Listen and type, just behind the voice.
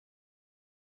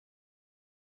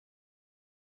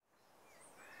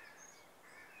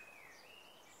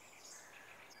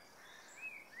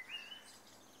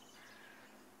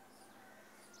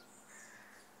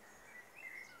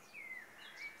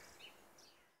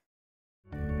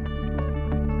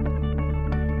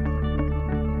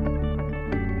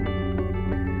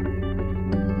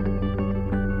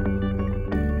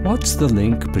What's the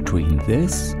link between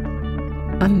this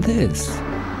and this?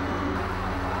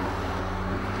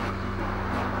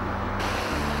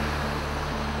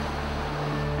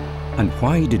 And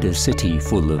why did a city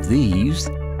full of these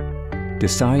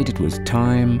decide it was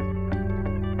time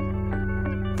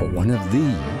for one of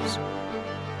these?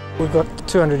 We've got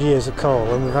 200 years of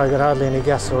coal and we've got hardly any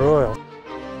gas or oil.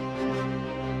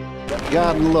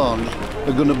 Garden lawns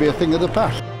are going to be a thing of the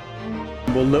past.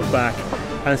 We'll look back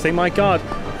and think, my God,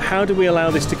 how do we allow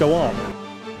this to go on?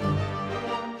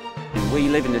 We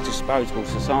live in a disposable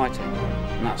society,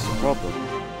 and that's the problem.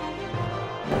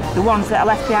 The ones that are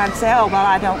left behind say, oh, well,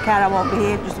 I don't care, I won't be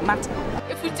here, it doesn't matter.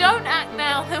 If we don't act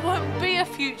now, there won't be a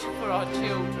future for our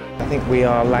children. I think we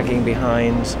are lagging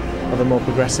behind other more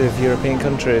progressive European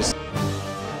countries.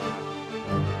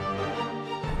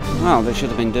 Well, they should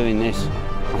have been doing this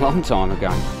a long time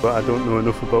ago. But I don't know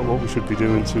enough about what we should be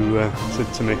doing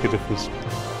to make a difference.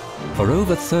 For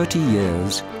over 30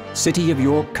 years, City of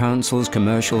York Council's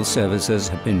commercial services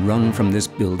have been run from this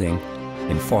building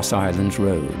in Foss Islands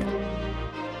Road.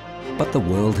 But the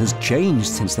world has changed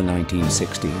since the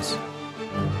 1960s.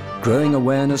 Growing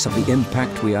awareness of the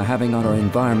impact we are having on our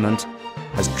environment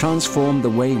has transformed the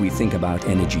way we think about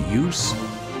energy use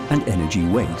and energy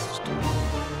waste.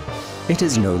 It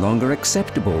is no longer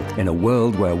acceptable in a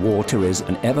world where water is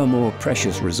an ever more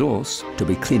precious resource to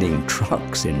be cleaning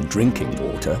trucks in drinking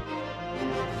water.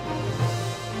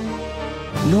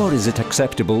 Nor is it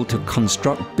acceptable to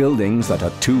construct buildings that are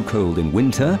too cold in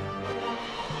winter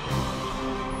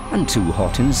and too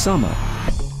hot in summer.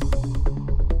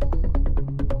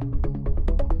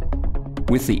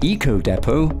 With the Eco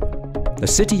Depot, the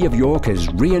City of York is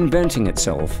reinventing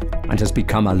itself and has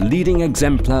become a leading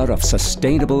exemplar of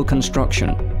sustainable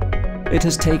construction. It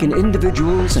has taken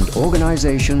individuals and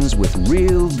organisations with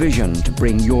real vision to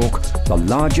bring York the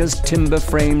largest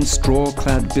timber-framed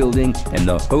straw-clad building in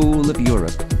the whole of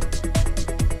Europe.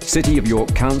 City of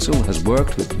York Council has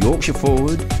worked with Yorkshire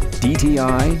Forward,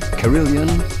 DTI, Carillion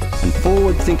and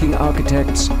forward-thinking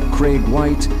architects Craig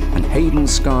White and Hayden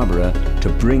Scarborough to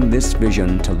bring this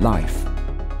vision to life.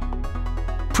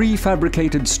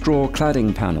 Prefabricated straw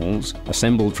cladding panels,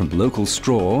 assembled from local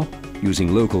straw,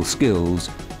 using local skills,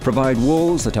 provide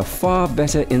walls that are far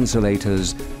better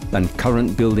insulators than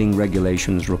current building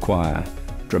regulations require,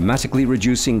 dramatically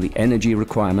reducing the energy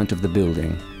requirement of the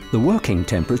building. The working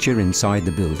temperature inside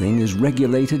the building is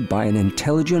regulated by an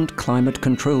intelligent climate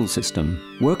control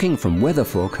system. Working from weather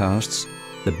forecasts,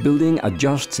 the building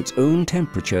adjusts its own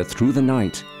temperature through the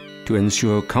night to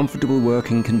ensure comfortable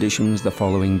working conditions the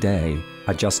following day,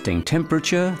 adjusting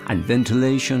temperature and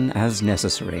ventilation as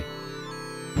necessary.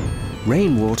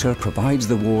 Rainwater provides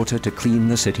the water to clean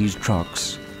the city's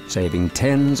trucks, saving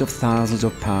tens of thousands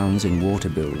of pounds in water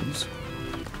bills.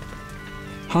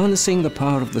 Harnessing the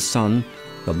power of the sun,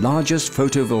 the largest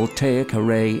photovoltaic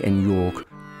array in York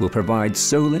will provide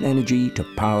solar energy to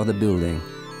power the building.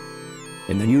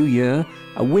 In the new year,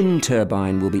 a wind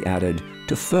turbine will be added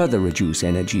to further reduce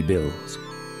energy bills.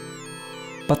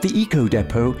 But the Eco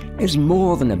Depot is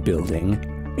more than a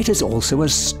building, it is also a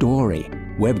story.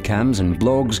 Webcams and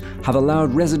blogs have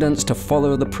allowed residents to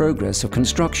follow the progress of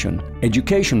construction.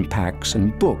 Education packs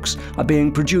and books are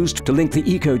being produced to link the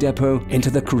Eco Depot into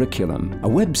the curriculum. A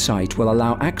website will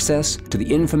allow access to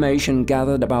the information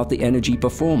gathered about the energy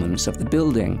performance of the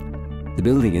building. The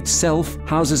building itself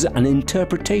houses an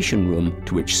interpretation room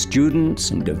to which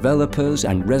students and developers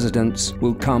and residents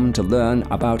will come to learn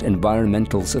about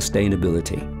environmental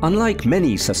sustainability. Unlike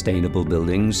many sustainable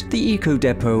buildings, the Eco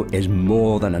Depot is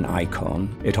more than an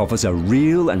icon. It offers a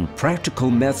real and practical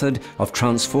method of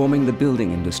transforming the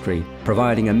building industry,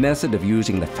 providing a method of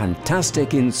using the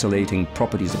fantastic insulating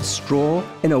properties of straw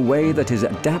in a way that is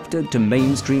adapted to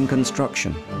mainstream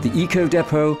construction. The Eco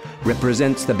Depot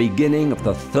represents the beginning of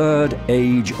the third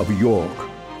age of York,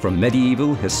 from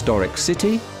medieval historic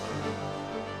city,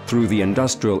 through the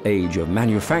industrial age of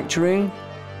manufacturing,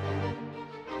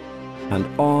 and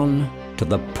on to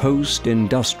the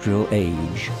post-industrial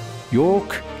age.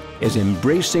 York is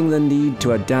embracing the need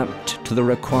to adapt to the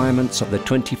requirements of the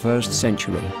 21st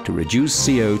century, to reduce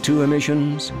CO2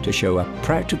 emissions, to show a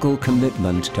practical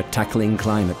commitment to tackling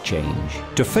climate change.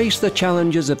 To face the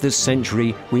challenges of this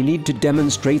century, we need to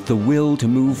demonstrate the will to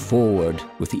move forward.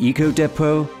 With the Eco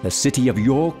Depot, the City of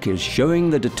York is showing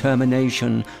the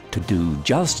determination to do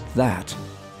just that.